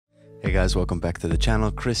Hey guys, welcome back to the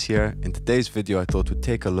channel. Chris here. In today's video I thought we'd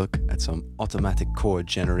take a look at some automatic chord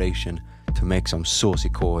generation to make some saucy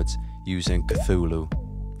chords using Cthulhu.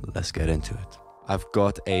 Let's get into it. I've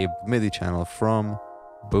got a MIDI channel from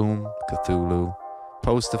Boom Cthulhu.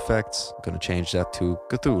 Post effects, I'm gonna change that to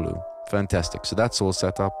Cthulhu. Fantastic, so that's all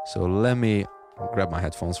set up. So let me grab my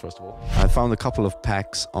headphones first of all. I found a couple of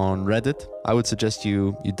packs on Reddit. I would suggest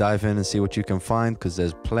you dive in and see what you can find because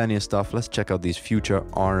there's plenty of stuff. Let's check out these future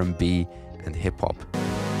R&B and hip hop.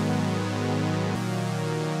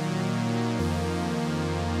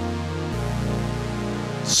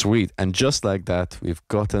 Sweet, and just like that, we've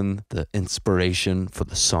gotten the inspiration for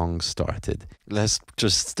the song started. Let's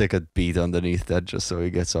just stick a beat underneath that just so we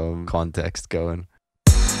get some context going.